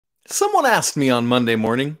Someone asked me on Monday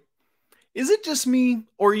morning, is it just me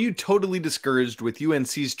or are you totally discouraged with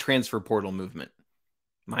UNC's transfer portal movement?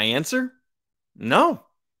 My answer? No,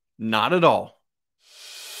 not at all.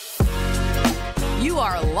 You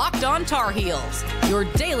are Locked On Tar Heels, your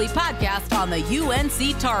daily podcast on the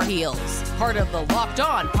UNC Tar Heels, part of the Locked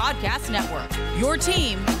On Podcast Network, your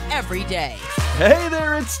team every day. Hey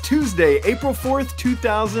there, it's Tuesday, April 4th,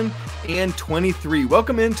 2023.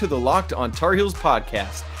 Welcome into the Locked On Tar Heels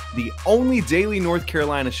podcast, the only daily North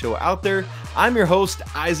Carolina show out there. I'm your host,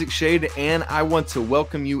 Isaac Shade, and I want to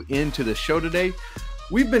welcome you into the show today.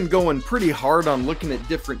 We've been going pretty hard on looking at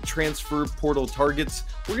different transfer portal targets.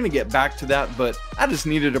 We're going to get back to that, but I just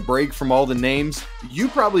needed a break from all the names. You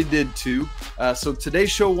probably did too. So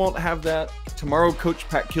today's show won't have that. Tomorrow, Coach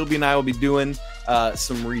Pat Kilby and I will be doing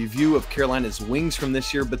some review of Carolina's wings from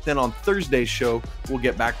this year. But then on Thursday's show, we'll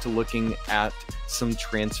get back to looking at some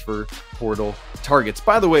transfer portal targets.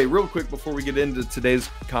 By the way, real quick before we get into today's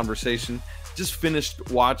conversation, just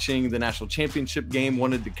finished watching the national championship game.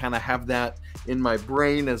 Wanted to kind of have that in my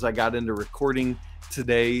brain as I got into recording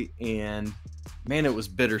today. And man, it was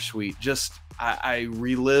bittersweet. I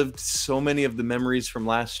relived so many of the memories from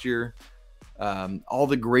last year. All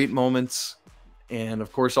the great moments. And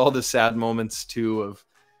of course, all the sad moments too of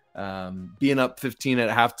being up 15 at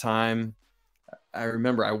halftime. I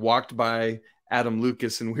remember I walked by Adam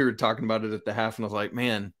Lucas and we were talking about it at the half. And I was like,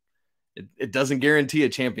 man, it doesn't guarantee a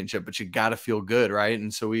championship, but you got to feel good, right?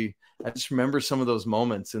 And so I just remember some of those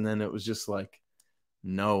moments, and then it was just like,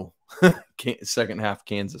 no, second half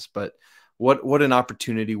Kansas. But what an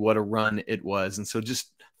opportunity, what a run it was. And so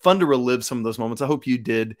just fun to relive some of those moments. I hope you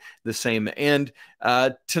did the same. And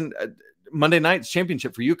Monday night's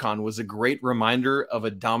championship for UConn was a great reminder of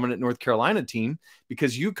a dominant North Carolina team,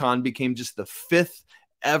 because UConn became just the fifth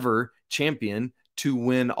ever champion to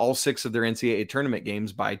win all 6 of their NCAA tournament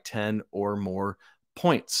games by 10 or more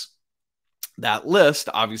points. That list,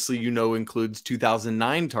 obviously, includes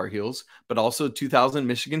 2009 Tar Heels, but also 2000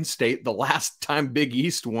 Michigan State, the last time Big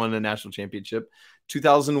East won a national championship,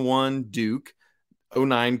 2001 Duke,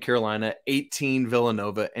 09 Carolina, 18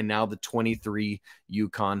 Villanova, and now the 23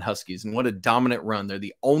 UConn Huskies. And what a dominant run. They're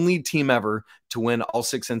the only team ever to win all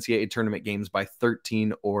 6 NCAA tournament games by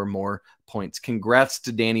 13 or more points. Congrats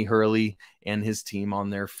to Danny Hurley and his team on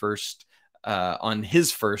their first, I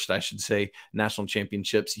should say, national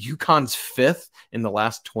championships. UConn's 5th in the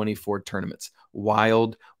last 24 tournaments.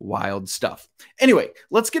 Wild, wild stuff. Anyway,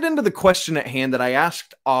 let's get into the question at hand that I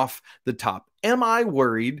asked off the top. Am I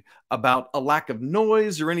worried about a lack of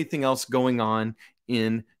noise or anything else going on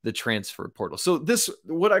in the transfer portal? So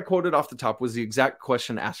what I quoted off the top was the exact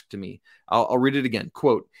question asked to me. I'll read it again.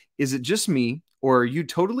 Quote, is it just me or are you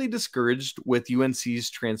totally discouraged with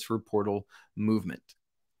UNC's transfer portal movement?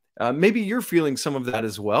 Maybe you're feeling some of that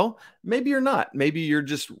as well. Maybe you're not. Maybe you're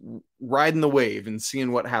just riding the wave and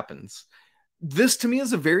seeing what happens. This to me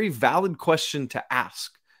is a very valid question to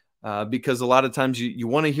ask. Because a lot of times you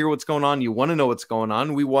want to hear what's going on. You want to know what's going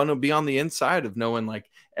on. We want to be on the inside of knowing like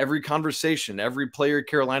every conversation, every player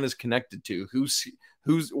Carolina's connected to,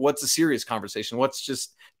 what's a serious conversation, what's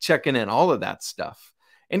just checking in, all of that stuff.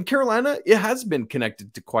 And Carolina, it has been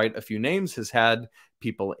connected to quite a few names, has had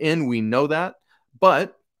people in. We know that.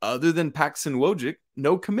 But other than Paxson Wojcik,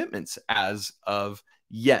 no commitments as of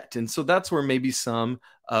yet. And so that's where maybe some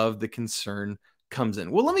of the concern comes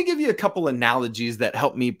in. Well, let me give you a couple analogies that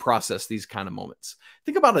help me process these kind of moments.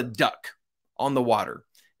 Think about a duck on the water.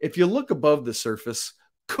 If you look above the surface,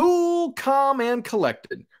 cool, calm, and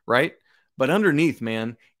collected, right? But underneath,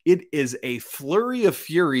 man, it is a flurry of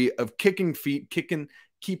fury of kicking feet,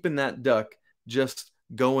 keeping that duck just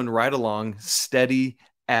going right along, steady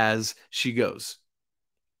as she goes.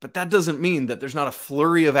 But that doesn't mean that there's not a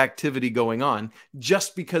flurry of activity going on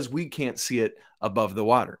just because we can't see it above the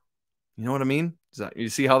water. You know what I mean? You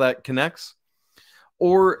see how that connects?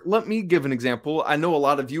 Or let me give an example. I know a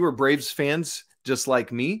lot of you are Braves fans, just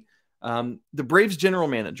like me. The Braves general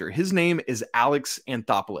manager, his name is Alex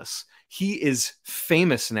Anthopoulos. He is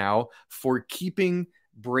famous now for keeping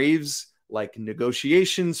Braves like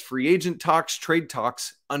negotiations, free agent talks, trade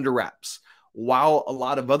talks under wraps, while a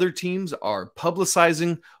lot of other teams are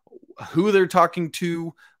publicizing who they're talking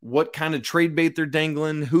to, what kind of trade bait they're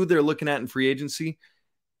dangling, who they're looking at in free agency.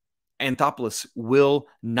 Anthopoulos will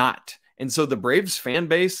not. And so the Braves fan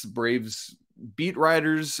base, Braves beat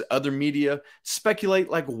writers, other media speculate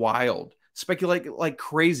like wild, speculate like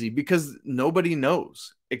crazy, because nobody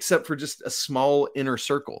knows except for just a small inner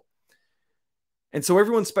circle. And so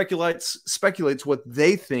everyone speculates what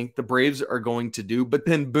they think the Braves are going to do, but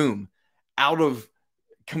then boom, out of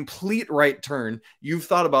complete right turn. You've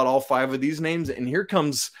thought about all 5 of these names, and here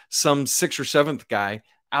comes some 6th or 7th guy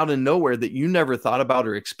out of nowhere that you never thought about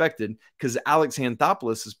or expected, because Alex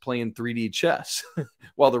Anthopoulos is playing 3D chess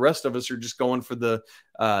while the rest of us are just going for the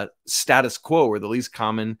status quo, or the least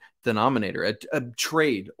common denominator, a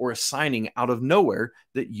trade or a signing out of nowhere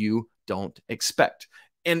that you don't expect.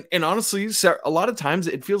 And honestly, a lot of times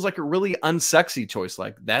it feels like a really unsexy choice,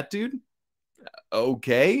 like that dude.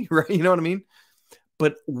 Okay, right? You know what I mean?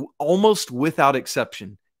 But almost without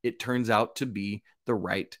exception, it turns out to be the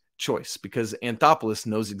right choice, because Anthopoulos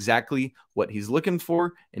knows exactly what he's looking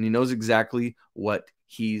for, and he knows exactly what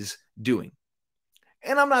he's doing.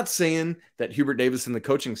 And I'm not saying that Hubert Davis and the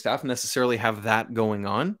coaching staff necessarily have that going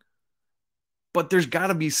on, but there's got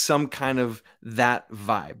to be some kind of that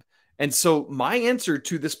vibe. And so my answer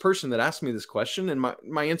to this person that asked me this question, and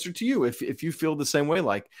my answer to you, if you feel the same way,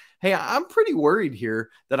 like, hey, I'm pretty worried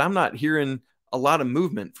here that I'm not hearing a lot of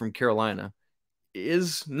movement from Carolina,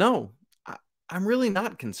 is no. I'm really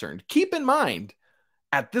not concerned. Keep in mind,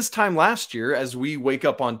 at this time last year, as we wake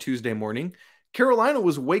up on Tuesday morning, Carolina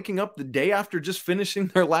was waking up the day after just finishing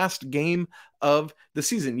their last game of the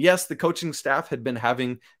season. Yes, the coaching staff had been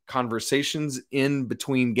having conversations in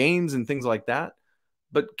between games and things like that,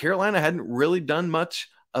 but Carolina hadn't really done much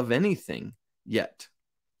of anything yet.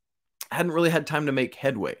 Hadn't really had time to make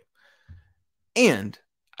headway. And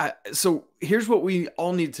so here's what we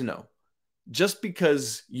all need to know. Just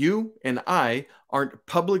because you and I aren't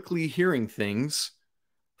publicly hearing things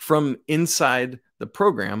from inside the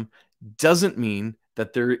program doesn't mean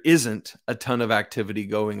that there isn't a ton of activity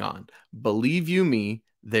going on. Believe you me,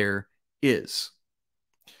 there is.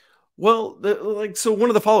 Well, so one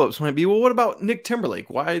of the follow-ups might be, well, what about Nick Timberlake?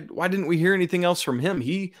 Why didn't we hear anything else from him?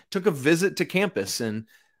 He took a visit to campus, and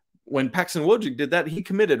when Paxson Wojcik did that, he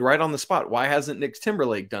committed right on the spot. Why hasn't Nick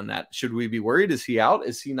Timberlake done that? Should we be worried? Is he out?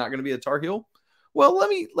 Is he not going to be a Tar Heel? Well, let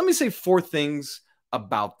me say 4 things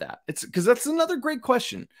about that. It's because that's another great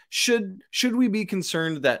question. Should we be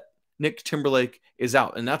concerned that Nick Timberlake is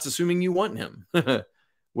out? And that's assuming you want him,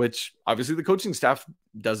 which obviously the coaching staff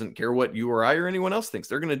doesn't care what you or I or anyone else thinks.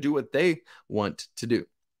 They're going to do what they want to do.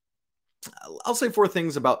 I'll say 4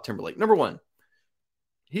 things about Timberlake. Number 1,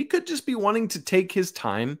 he could just be wanting to take his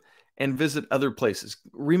time and visit other places.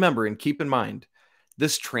 Remember and keep in mind,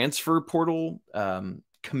 this transfer portal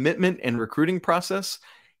commitment and recruiting process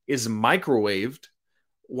is microwaved,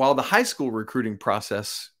 while the high school recruiting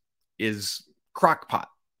process is crockpot.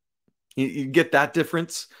 You get that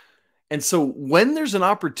difference? And so when there's an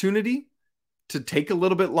opportunity to take a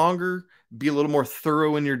little bit longer, be a little more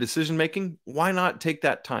thorough in your decision-making, why not take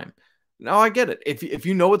that time? Now, I get it. If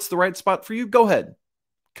you know it's the right spot for you, go ahead.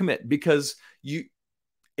 Commit, because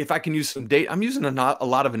if I can use some date, I'm using a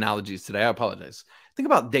lot of analogies today. I apologize. Think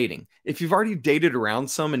about dating. If you've already dated around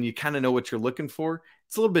some and you kind of know what you're looking for,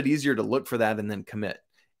 it's a little bit easier to look for that and then commit.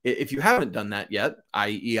 If you haven't done that yet,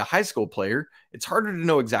 i.e. a high school player, it's harder to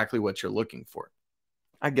know exactly what you're looking for.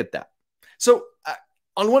 I get that. So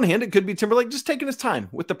on one hand, it could be Timberlake just taking his time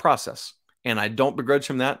with the process, and I don't begrudge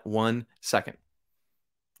him that 1 second.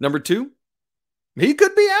 Number 2, he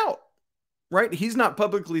could be out, right? He's not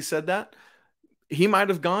publicly said that. He might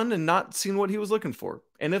have gone and not seen what he was looking for.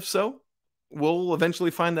 And if so, we'll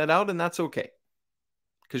eventually find that out, and that's okay,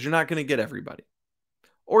 because you're not going to get everybody.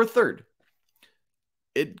 Or third,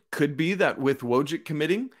 it could be that with Wojcik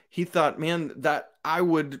committing, he thought, man, that I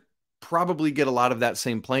would probably get a lot of that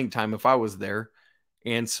same playing time if I was there,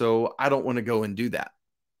 and so I don't want to go and do that.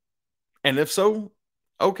 And if so,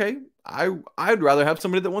 okay, I'd rather have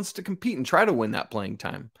somebody that wants to compete and try to win that playing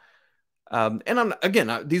time. And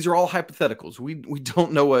these are all hypotheticals. We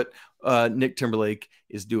don't know what Nick Timberlake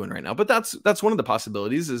is doing right now, but that's one of the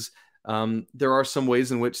possibilities. Is there are some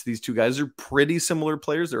ways in which these two guys are pretty similar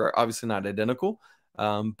players. They're obviously not identical,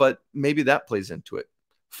 but maybe that plays into it.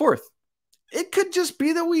 Fourth, it could just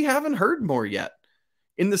be that we haven't heard more yet.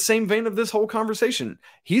 In the same vein of this whole conversation,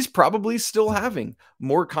 he's probably still having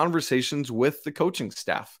more conversations with the coaching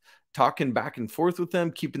staff, talking back and forth with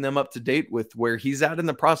them, keeping them up to date with where he's at in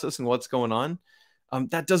the process and what's going on.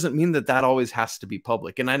 That doesn't mean that always has to be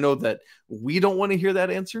public. And I know that we don't want to hear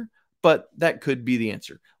that answer, but that could be the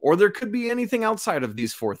answer. Or there could be anything outside of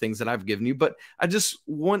these 4 things that I've given you. But I just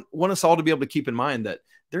want us all to be able to keep in mind that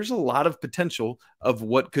there's a lot of potential of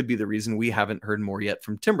what could be the reason we haven't heard more yet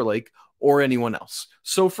from Timberlake or anyone else.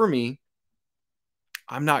 So for me,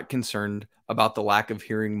 I'm not concerned about the lack of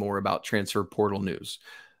hearing more about transfer portal news.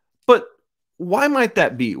 But why might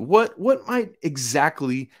that be? What might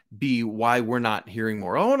exactly be why we're not hearing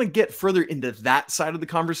more? I want to get further into that side of the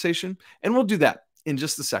conversation, and we'll do that in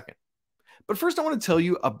just a second. But first, I want to tell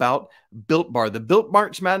you about Built Bar. The Built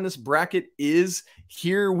March Madness bracket is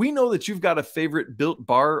here. We know that you've got a favorite Built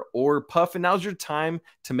Bar or Puff, and now's your time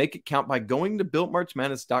to make it count by going to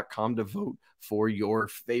BuiltMarchMadness.com to vote for your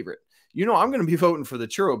favorite. You know, I'm going to be voting for the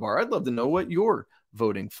Churro Bar. I'd love to know what you're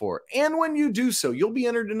voting for. And when you do so, you'll be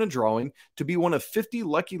entered in a drawing to be one of 50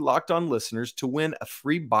 lucky Locked On listeners to win a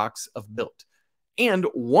free box of Built. And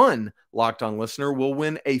one Locked On listener will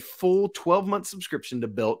win a full 12-month subscription to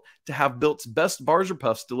Built to have Built's best bars or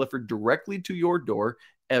puffs delivered directly to your door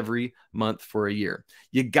every month for a year.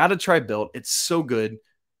 You got to try Built. It's so good.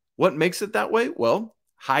 What makes it that way? Well,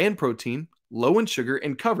 high in protein, low in sugar,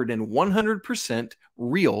 and covered in 100%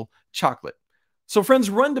 real chocolate. So friends,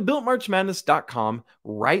 run to BuiltMarchMadness.com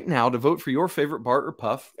right now to vote for your favorite bar or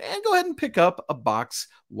puff and go ahead and pick up a box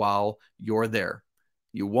while you're there.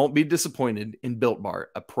 You won't be disappointed in Built Bar,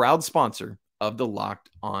 a proud sponsor of the Locked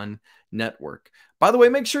On Network. By the way,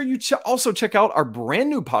 make sure you also check out our brand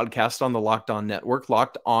new podcast on the Locked On Network,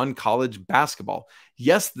 Locked On College Basketball.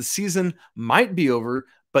 Yes, the season might be over,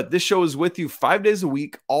 but this show is with you 5 days a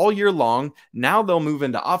week, all year long. Now they'll move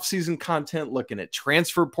into off-season content, looking at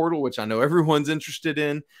transfer portal, which I know everyone's interested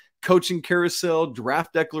in, coaching carousel,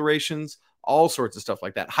 draft declarations, all sorts of stuff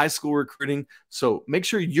like that, high school recruiting. So make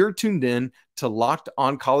sure you're tuned in to Locked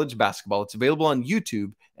On College Basketball. It's available on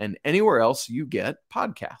YouTube and anywhere else you get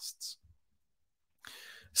podcasts.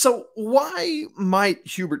 So why might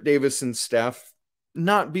Hubert Davis and staff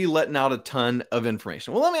not be letting out a ton of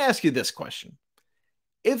information? Well, let me ask you this question.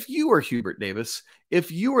 If you are Hubert Davis,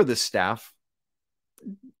 if you are the staff,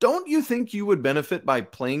 don't you think you would benefit by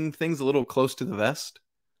playing things a little close to the vest?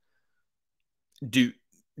 Do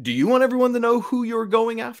you want everyone to know who you're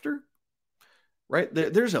going after? Right?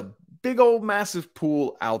 There's a big old massive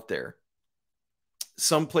pool out there.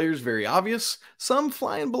 Some players very obvious, some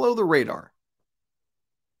flying below the radar.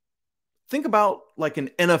 Think about like an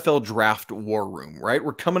NFL draft war room, right?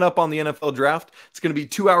 We're coming up on the NFL draft. It's going to be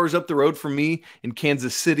 2 hours up the road from me in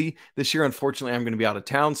Kansas City this year. Unfortunately, I'm going to be out of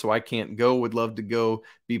town, so I can't go. Would love to go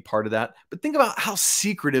be part of that. But think about how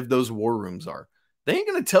secretive those war rooms are. They ain't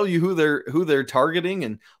going to tell you who they're targeting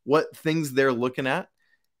and what things they're looking at.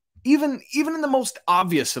 Even in the most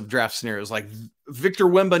obvious of draft scenarios, like Victor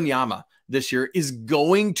Wembanyama this year is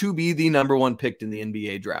going to be the number one pick in the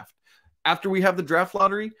NBA draft. After we have the draft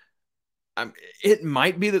lottery, it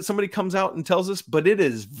might be that somebody comes out and tells us, but it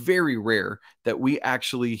is very rare that we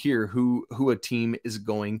actually hear who a team is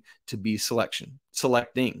going to be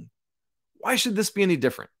selecting. Why should this be any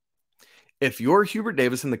different? If you're Hubert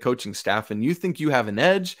Davis and the coaching staff and you think you have an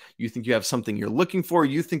edge, you think you have something you're looking for,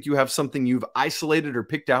 you think you have something you've isolated or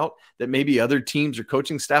picked out that maybe other teams or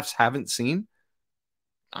coaching staffs haven't seen,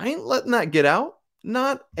 I ain't letting that get out.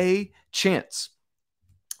 Not a chance.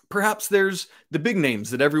 Perhaps there's the big names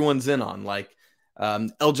that everyone's in on, like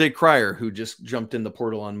LJ Cryer, who just jumped in the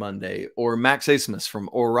portal on Monday, or Max Asmus from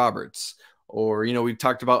Oral Roberts, or, we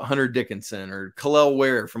talked about Hunter Dickinson or Kalel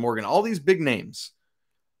Ware from Oregon, all these big names.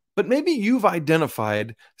 But maybe you've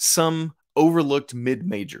identified some overlooked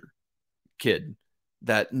mid-major kid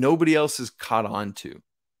that nobody else has caught on to,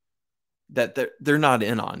 that they're not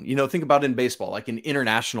in on. Think about in baseball, like an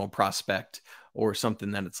international prospect or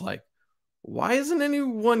something that it's like, why isn't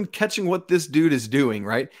anyone catching what this dude is doing,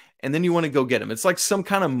 right? And then you want to go get him. It's like some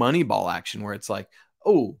kind of Moneyball action where it's like,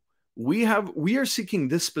 oh, we are seeking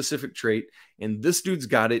this specific trait and this dude's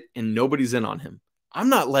got it and nobody's in on him. I'm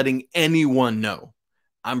not letting anyone know.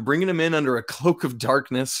 I'm bringing him in under a cloak of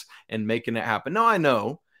darkness and making it happen. Now, I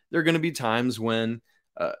know there are going to be times when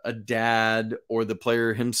a dad or the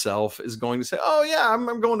player himself is going to say, oh, yeah,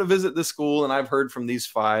 I'm going to visit this school and I've heard from these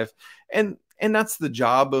five. And that's the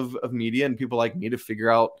job of media and people like me to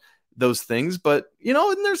figure out those things. But, and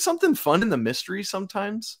there's something fun in the mystery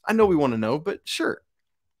sometimes. I know we want to know, but sure.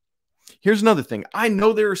 Here's another thing. I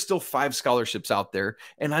know there are still 5 scholarships out there,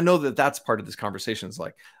 and I know that that's part of this conversation. It's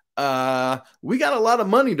like, we got a lot of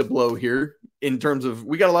money to blow here in terms of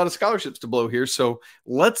we got a lot of scholarships to blow here. So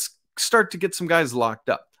let's start to get some guys locked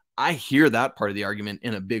up. I hear that part of the argument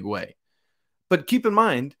in a big way. But keep in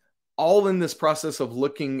mind, all in this process of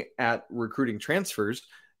looking at recruiting transfers,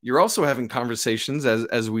 you're also having conversations,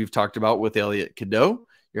 as we've talked about, with Elliot Cadeau.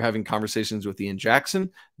 You're having conversations with Ian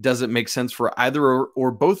Jackson. Does it make sense for either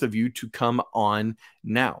or both of you to come on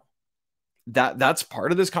now? That's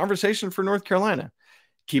part of this conversation for North Carolina.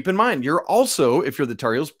 Keep in mind, you're also, if you're the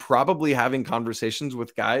Tar Heels, probably having conversations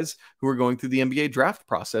with guys who are going through the NBA draft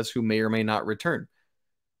process who may or may not return.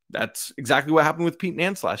 That's exactly what happened with Pete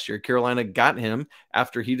Nance last year. Carolina got him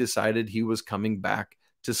after he decided he was coming back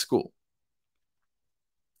to school.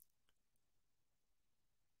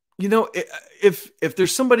 If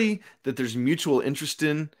there's somebody that there's mutual interest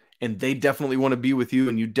in and they definitely want to be with you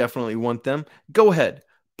and you definitely want them, go ahead,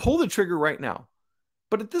 pull the trigger right now.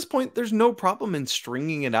 But at this point, there's no problem in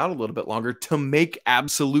stringing it out a little bit longer to make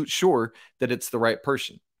absolute sure that it's the right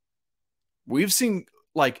person. We've seen,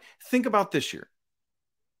 think about this year.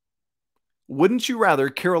 Wouldn't you rather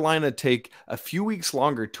Carolina take a few weeks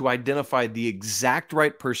longer to identify the exact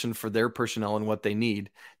right person for their personnel and what they need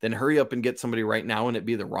than hurry up and get somebody right now and it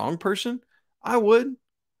be the wrong person? I would.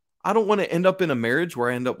 I don't want to end up in a marriage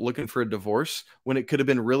where I end up looking for a divorce when it could have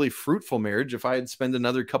been a really fruitful marriage if I had spent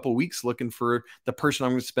another couple weeks looking for the person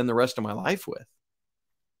I'm going to spend the rest of my life with.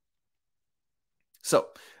 So,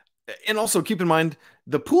 and also keep in mind,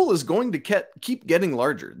 the pool is going to keep getting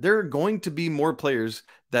larger. There are going to be more players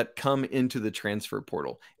that come into the transfer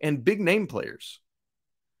portal and big name players.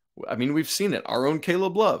 I mean, we've seen it. Our own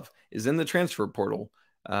Caleb Love is in the transfer portal.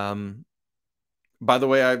 By the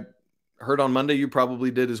way, I heard on Monday, you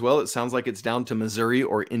probably did as well. It sounds like it's down to Missouri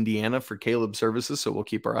or Indiana for Caleb services. So we'll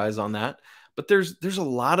keep our eyes on that. But there's a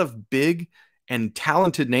lot of big and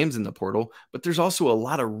talented names in the portal, but there's also a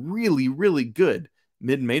lot of really, really good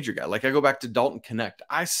mid-major guy. Like I go back to Dalton Connect.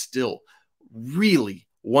 I still really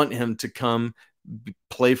want him to come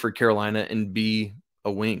play for Carolina and be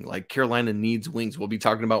a wing. Like Carolina needs wings. We'll be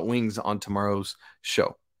talking about wings on tomorrow's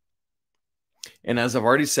show. And as I've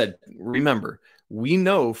already said, remember, we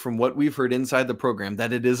know from what we've heard inside the program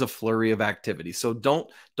that it is a flurry of activity. So don't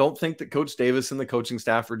think that Coach Davis and the coaching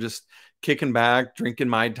staff are just kicking back, drinking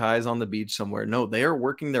Mai Tais on the beach somewhere. No, they are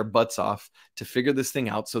working their butts off to figure this thing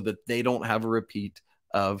out so that they don't have a repeat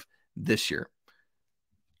of this year.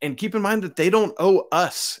 And keep in mind that they don't owe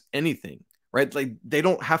us anything, right? Like they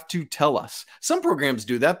don't have to tell us. Some programs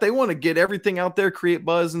do that. They want to get everything out there, create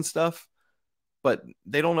buzz and stuff, but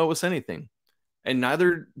they don't owe us anything. And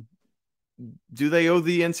neither do they owe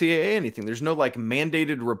the NCAA anything. There's no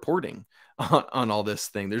mandated reporting on all this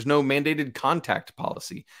thing. There's no mandated contact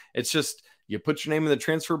policy. It's just you put your name in the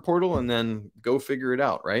transfer portal and then go figure it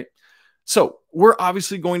out, right? So we're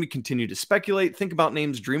obviously going to continue to speculate, think about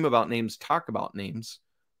names, dream about names, talk about names.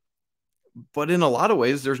 But in a lot of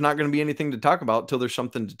ways, there's not going to be anything to talk about till there's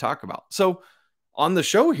something to talk about. So on the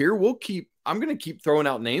show here, I'm going to keep throwing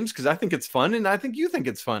out names because I think it's fun. And I think you think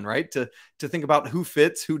it's fun, right? To think about who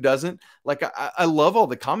fits, who doesn't. Like I love all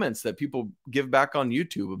the comments that people give back on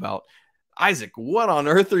YouTube about Isaac. What on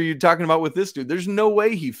earth are you talking about with this dude? There's no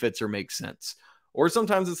way he fits or makes sense. Or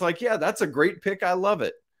sometimes it's like, yeah, that's a great pick. I love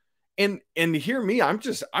it. And hear me, I'm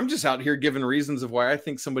just out here giving reasons of why I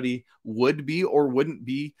think somebody would be or wouldn't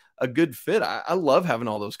be a good fit. I love having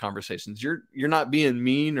all those conversations. You're not being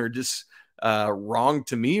mean or just wrong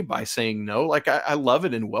to me by saying no. Like I love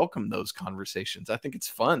it and welcome those conversations. I think it's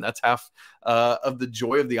fun. That's half of the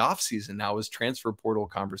joy of the off season now is transfer portal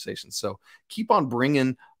conversations. So keep on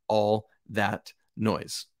bringing all that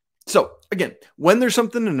noise. So again, when there's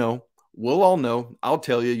something to know, we'll all know. I'll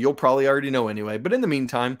tell you, you'll probably already know anyway. But in the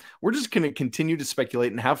meantime, we're just going to continue to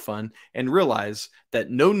speculate and have fun and realize that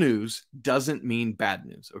no news doesn't mean bad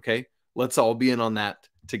news. Okay. Let's all be in on that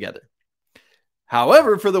together.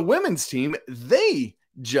 However, for the women's team, they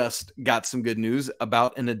just got some good news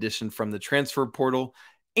about an addition from the transfer portal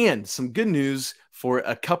and some good news for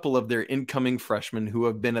a couple of their incoming freshmen who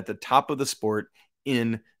have been at the top of the sport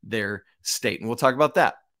in their state. And we'll talk about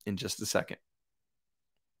that in just a second.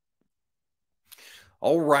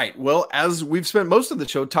 All right. Well, as we've spent most of the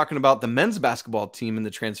show talking about the men's basketball team in the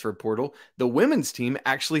transfer portal, the women's team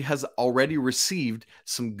actually has already received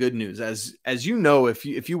some good news. As you know, if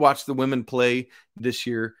you watch the women play this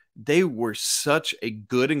year, they were such a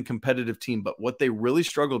good and competitive team, but what they really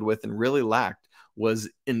struggled with and really lacked was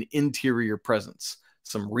an interior presence,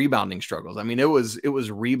 some rebounding struggles. I mean, it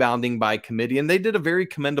was rebounding by committee, and they did a very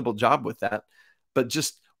commendable job with that, but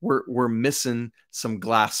just we're missing some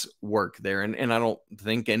glass work there. And I don't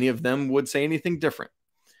think any of them would say anything different.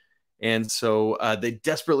 And so they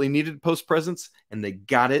desperately needed post presence, and they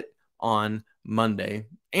got it on Monday.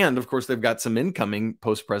 And of course, they've got some incoming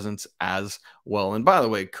post presence as well. And by the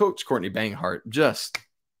way, Coach Courtney Banghart,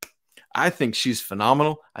 I think she's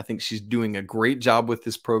phenomenal. I think she's doing a great job with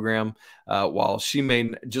this program. While she may,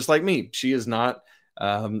 just like me, she is not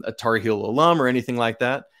a Tar Heel alum or anything like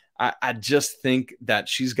that. I just think that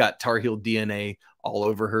she's got Tar Heel DNA all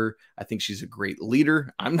over her. I think she's a great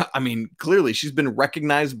leader. Clearly she's been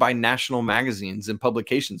recognized by national magazines and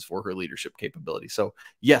publications for her leadership capability. So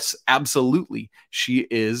yes, absolutely. She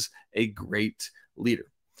is a great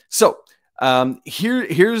leader. So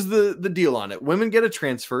here's the deal on it. Women get a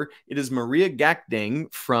transfer. It is Maria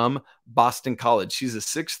Gakdeng from Boston College. She's a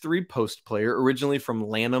 6'3" post player, originally from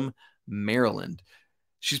Lanham, Maryland.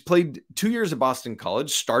 She's played 2 years at Boston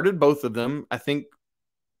College, started both of them. I think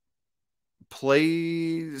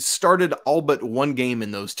started all but one game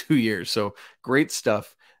in those 2 years. So great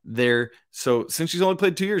stuff there. So since she's only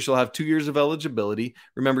played 2 years, she'll have 2 years of eligibility.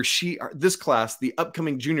 Remember, this class, the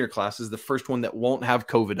upcoming junior class, is the first one that won't have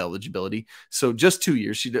COVID eligibility. So just 2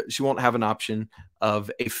 years. She won't have an option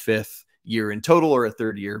of a 5th year in total or a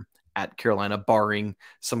 3rd year at Carolina, barring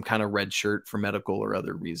some kind of red shirt for medical or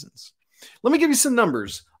other reasons. Let me give you some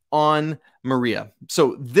numbers on Maria.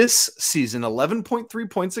 So this season, 11.3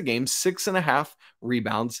 points a game, 6.5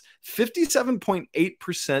 rebounds,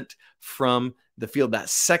 57.8% from the field.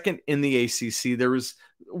 That's second in the ACC. There was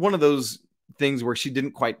one of those things where she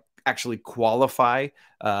didn't quite actually qualify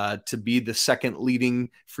to be the second leading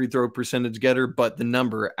free throw percentage getter, but the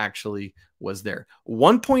number actually was there.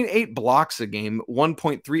 1.8 blocks a game,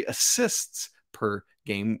 1.3 assists per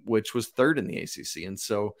game, which was third in the ACC. And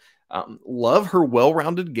so love her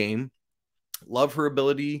well-rounded game. Love her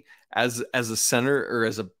ability as a center or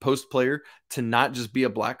as a post player to not just be a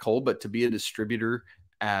black hole, but to be a distributor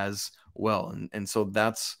as well. And so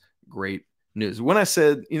that's great news. When I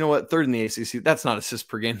said, you know what, third in the ACC, that's not assists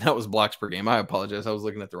per game. That was blocks per game. I apologize. I was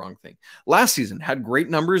looking at the wrong thing. Last season had great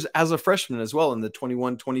numbers as a freshman as well in the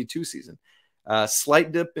 21-22 season.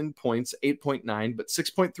 Slight dip in points, 8.9, but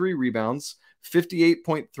 6.3 rebounds,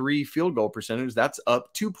 58.3 field goal percentage. That's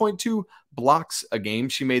up 2.2 blocks a game.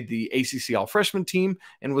 She made the ACC All-Freshman team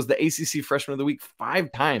and was the ACC Freshman of the Week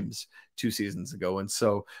 5 times 2 seasons ago. And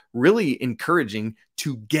so really encouraging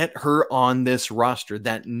to get her on this roster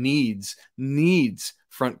that needs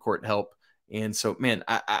front court help. And so, man,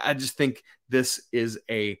 I just think this is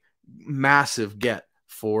a massive get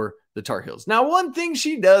for the Tar Heels. Now, one thing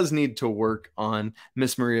she does need to work on,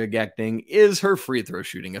 Miss Maria Gakdeng, is her free throw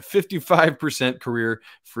shooting, a 55% career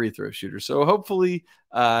free throw shooter. So hopefully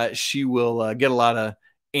she will get a lot of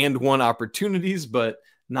and one opportunities, but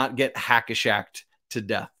not get hack-a-shacked to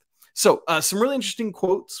death. So some really interesting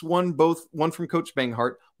quotes, one from Coach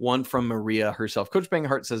Banghart, one from Maria herself. Coach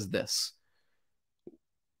Banghart says this: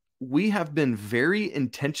 "We have been very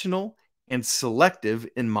intentional and selective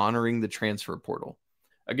in monitoring the transfer portal."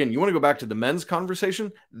 Again, you want to go back to the men's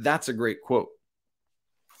conversation? That's a great quote.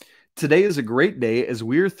 "Today is a great day as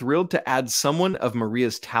we are thrilled to add someone of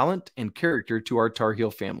Maria's talent and character to our Tar Heel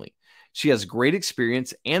family. She has great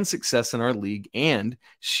experience and success in our league, and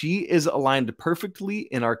she is aligned perfectly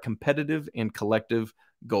in our competitive and collective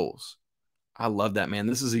goals." I love that, man.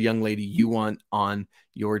 This is a young lady you want on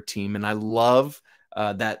your team, and I love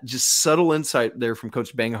that just subtle insight there from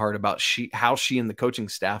Coach Banghart about how she and the coaching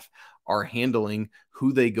staff are handling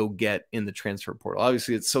who they go get in the transfer portal.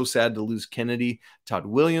 Obviously, it's so sad to lose Kennedy, Todd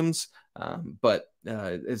Williams, but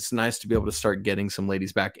it's nice to be able to start getting some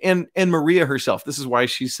ladies back. And Maria herself, this is why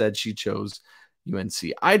she said she chose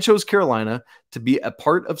UNC. "I chose Carolina to be a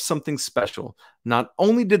part of something special. Not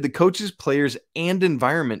only did the coaches, players, and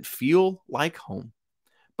environment feel like home,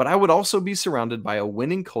 but I would also be surrounded by a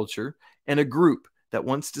winning culture and a group that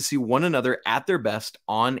wants to see one another at their best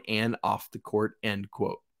on and off the court," end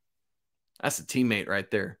quote. That's a teammate right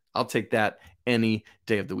there. I'll take that any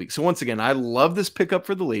day of the week. So once again, I love this pickup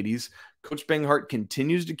for the ladies. Coach Banghart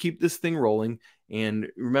continues to keep this thing rolling.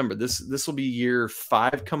 And remember, this will be year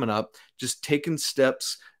 5 coming up, just taking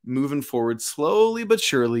steps, moving forward slowly but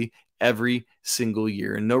surely every single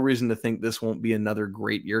year. And no reason to think this won't be another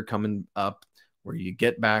great year coming up where you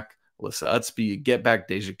get back Alyssa Utsby, you get back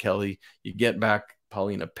Deja Kelly, you get back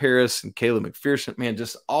Paulina Paris and Kayla McPherson, man,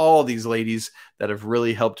 just all these ladies that have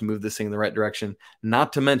really helped move this thing in the right direction.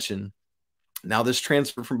 Not to mention now this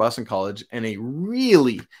transfer from Boston College and a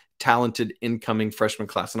really talented incoming freshman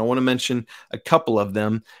class. And I want to mention a couple of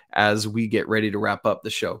them as we get ready to wrap up the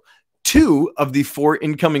show. 2 of the 4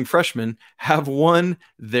 incoming freshmen have won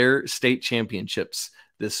their state championships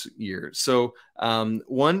this year. So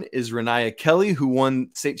one is Renaya Kelly, who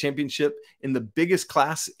won state championship in the biggest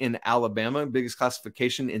class in Alabama, biggest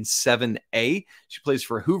classification in 7A. She plays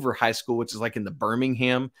for Hoover High School, which is like in the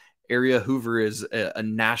Birmingham area. Hoover is a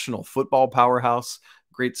national football powerhouse.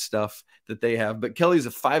 Great stuff that they have. But Kelly's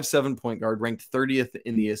a 5'7" point guard, ranked 30th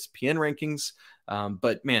in the ESPN rankings.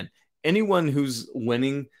 But man, anyone who's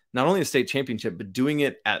winning not only a state championship, but doing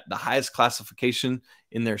it at the highest classification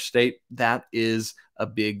in their state, that is a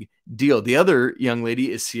big deal. The other young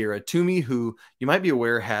lady is Sierra Toomey, who you might be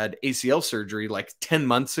aware had ACL surgery like 10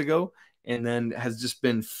 months ago, and then has just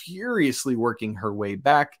been furiously working her way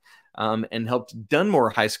back and helped Dunmore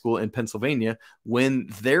High School in Pennsylvania win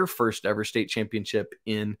their first ever state championship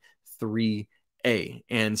in 3A.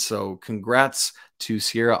 And so congrats to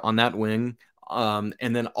Sierra on that win.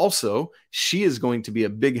 And then also, she is going to be a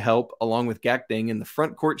big help along with Gakdeng in the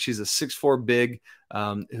front court. She's a 6'4" big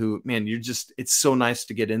who, man, it's so nice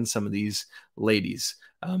to get in some of these ladies.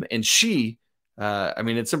 And she, I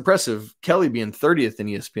mean, it's impressive. Kelly being 30th in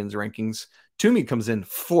ESPN's rankings. Toomey comes in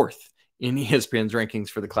 4th in ESPN's rankings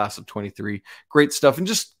for the class of 23. Great stuff. And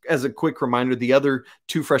just as a quick reminder, the other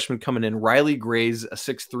 2 freshmen coming in, Riley Gray's a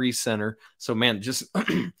 6'3" center. So, man, just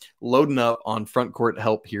loading up on front court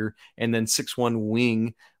help here. And then 6'1"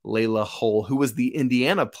 wing, Layla Hull, who was the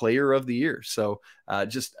Indiana Player of the Year. So,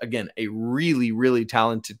 just, again, a really, really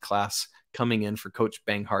talented class coming in for Coach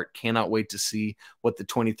Banghart. Cannot wait to see what the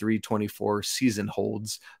 23-24 season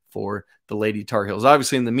holds for the Lady Tar Heels.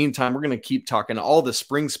 Obviously, in the meantime, we're going to keep talking all the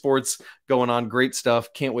spring sports going on. Great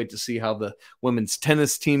stuff. Can't wait to see how the women's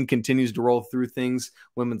tennis team continues to roll through things.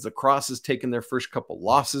 Women's lacrosse has taken their first couple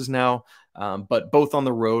losses now, but both on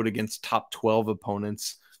the road against top 12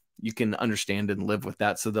 opponents. You can understand and live with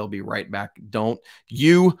that, so they'll be right back. Don't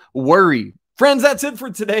you worry. Friends, that's it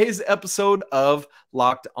for today's episode of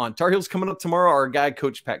Locked on Tar Heels. Coming up tomorrow, our guy,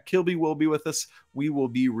 Coach Pat Kilby, will be with us. We will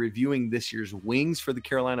be reviewing this year's wings for the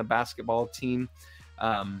Carolina basketball team.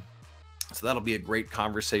 So that'll be a great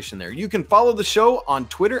conversation there. You can follow the show on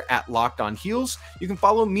Twitter at Locked on Heels. You can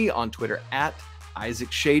follow me on Twitter at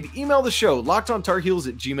Isaac Shade. Email the show,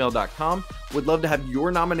 lockedontarheels@gmail.com. Would love to have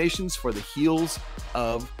your nominations for the Heels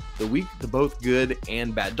of the week, the both good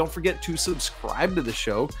and bad. Don't forget to subscribe to the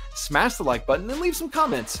show, smash the like button, and leave some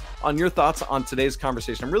comments on your thoughts on today's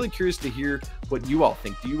conversation. I'm really curious to hear what you all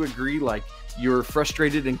think. Do you agree, like, you're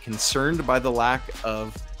frustrated and concerned by the lack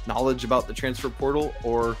of knowledge about the transfer portal,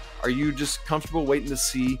 or are you just comfortable waiting to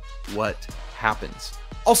see what happens?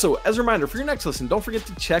 Also, as a reminder, for your next listen, don't forget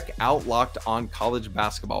to check out Locked on College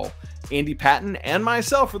Basketball. Andy Patton and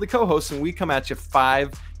myself are the co-hosts, and we come at you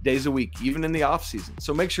 5 days a week, even in the off season.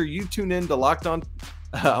 So make sure you tune in to Locked on,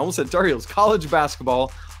 I almost said Tar Heels, College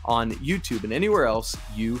Basketball on YouTube and anywhere else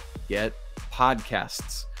you get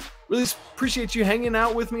podcasts. Really appreciate you hanging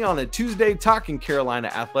out with me on a Tuesday talking Carolina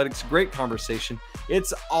athletics. Great conversation.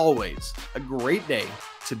 It's always a great day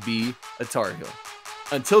to be a Tar Heel.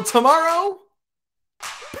 Until tomorrow,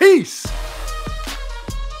 peace.